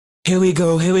Here we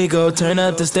go, turn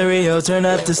up the stereo, turn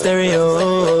up the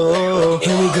stereo.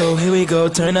 Here we go,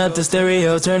 turn up the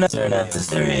stereo, turn up the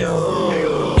stereo.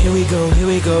 Here we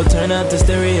go, turn up the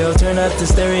stereo, turn up the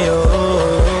stereo.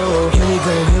 Here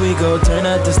we go, turn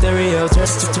up the stereo,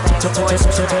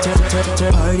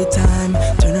 party time,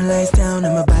 turn the lights down,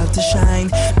 I'm about to shine.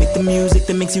 Make the music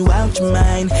that makes you out your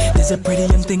mind. There's a pretty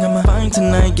young thing I'ma find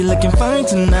tonight, you're looking fine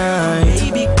tonight.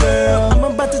 Baby girl, I'm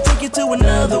about to take you to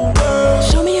another world.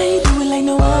 Show me how you do it like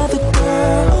no other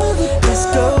girl. Let's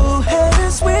go ahead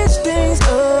and switch things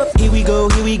up. Here we go,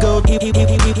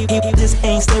 this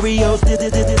ain't stereo.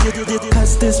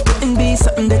 Cause this wouldn't be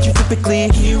something that you typically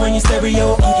hear on your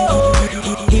stereo.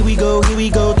 Here we go,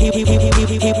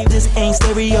 this ain't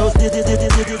stereo.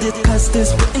 Cause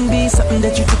this wouldn't be something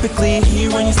that you typically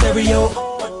hear on your stereo.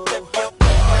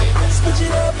 Switch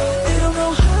it up, they don't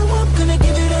know how I'm gonna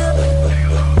give it up.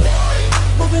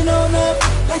 Moving on up,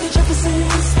 like a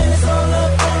Jefferson's, and it's all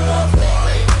up, all up.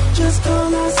 Just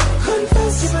call us,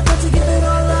 confess, you're about to give it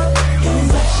all up.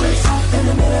 Hands up, shirts off, in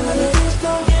the middle of the dance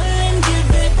floor, and give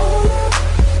it all up.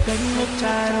 Baby,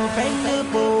 Machado, bang the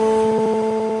bowl.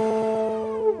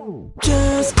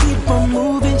 Just keep on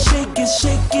moving, shake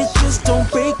it, just don't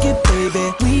break it,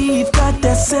 baby. We've got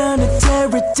that sound to tear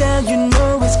it down, you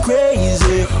know it's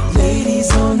crazy.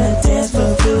 Ladies on the dance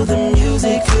floor, feel the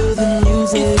music, feel the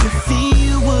music. If you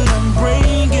feel what I'm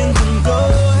bringing, then go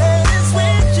ahead and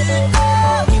switch it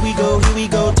up. Here we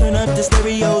go, turn up the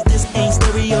stereo. This ain't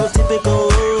stereotypical.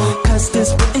 Cause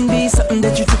this wouldn't be something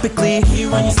that you typically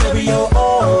hear on your stereo.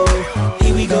 Oh,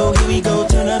 here we go,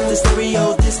 turn up the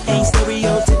stereo. This ain't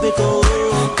stereotypical.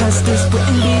 Cause this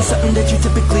wouldn't be something that you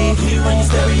typically hear on your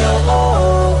stereo.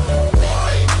 Oh,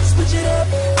 switch it up,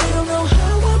 they don't know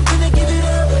how I'm gonna give it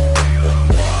up.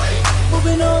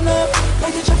 Moving on up,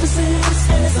 like the Jeffersons,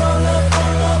 and it's all up,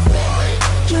 all up.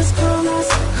 Just call us,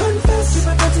 confess,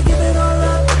 you're about to give it all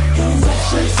up. Hands up,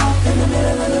 shirts off, in the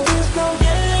middle of the dance floor,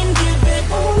 and give it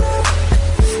all up.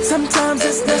 Sometimes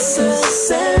it's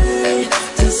necessary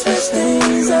to switch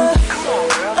things up.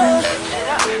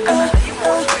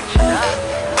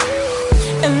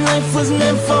 And life was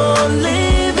meant for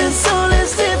living, so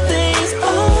let's live things up.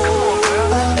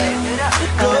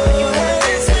 Go ahead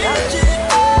and switch it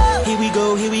up.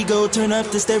 Here we go, turn up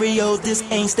the stereo. This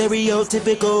ain't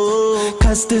stereotypical.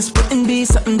 Cause this wouldn't be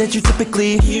something that you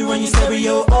typically hear on your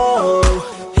stereo. Oh,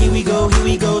 here we go,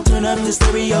 turn up the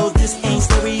stereo. This ain't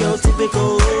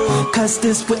stereotypical. Cause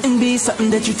this wouldn't be something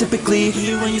that you typically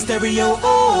hear on your stereo.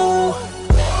 Oh,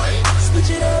 switch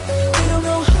it up, they don't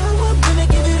know how I'm gonna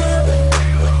give it up.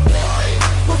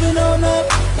 Moving on up,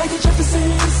 like the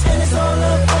Jeffersons, and it's all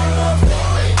up, all up.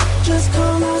 Just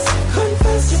call us,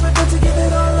 confess, you're about to give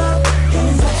it all up.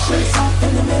 Hands up, shirts off,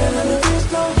 in the middle of the dance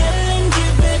floor, and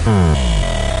give it.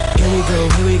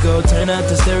 Here we go, turn up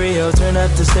the stereo, turn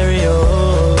up the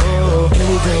stereo.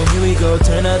 Here we go,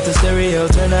 turn up the stereo,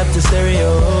 turn up the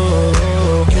stereo.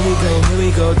 Here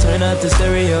we go, turn up the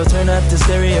stereo, turn up the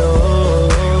stereo.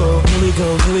 Here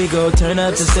we go, turn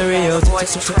up the stereo,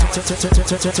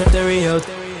 stereo.